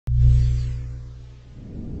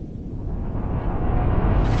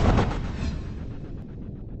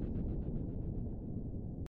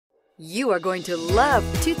You are going to love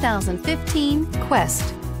 2015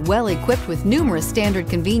 Quest. Well equipped with numerous standard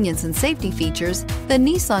convenience and safety features, the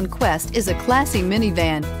Nissan Quest is a classy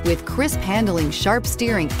minivan with crisp handling, sharp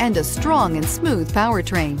steering, and a strong and smooth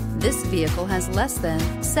powertrain. This vehicle has less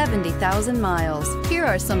than 70,000 miles. Here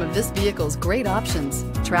are some of this vehicle's great options: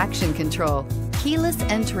 traction control, keyless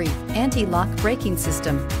entry, anti-lock braking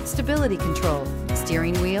system, stability control,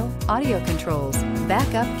 steering wheel audio controls,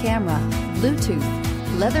 backup camera, Bluetooth,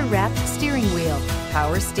 leather-wrapped steering wheel,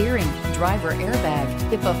 power steering, driver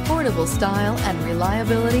airbag. If affordable style and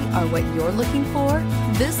reliability are what you're looking for,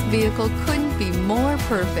 this vehicle couldn't be more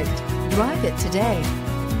perfect. Drive it today.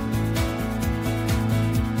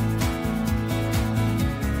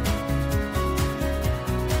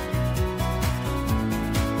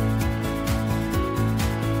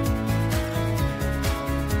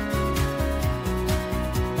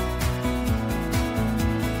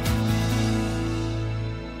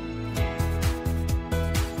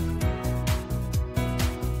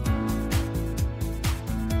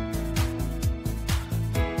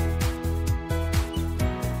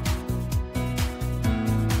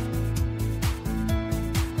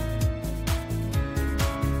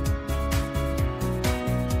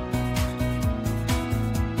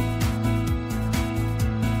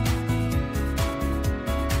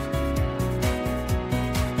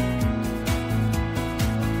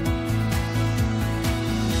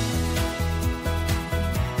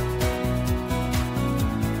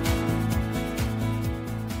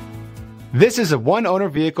 This is a one-owner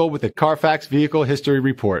vehicle with a Carfax Vehicle History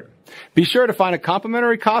Report. Be sure to find a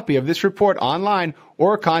complimentary copy of this report online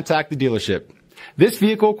or contact the dealership. This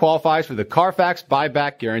vehicle qualifies for the Carfax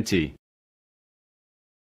Buyback Guarantee.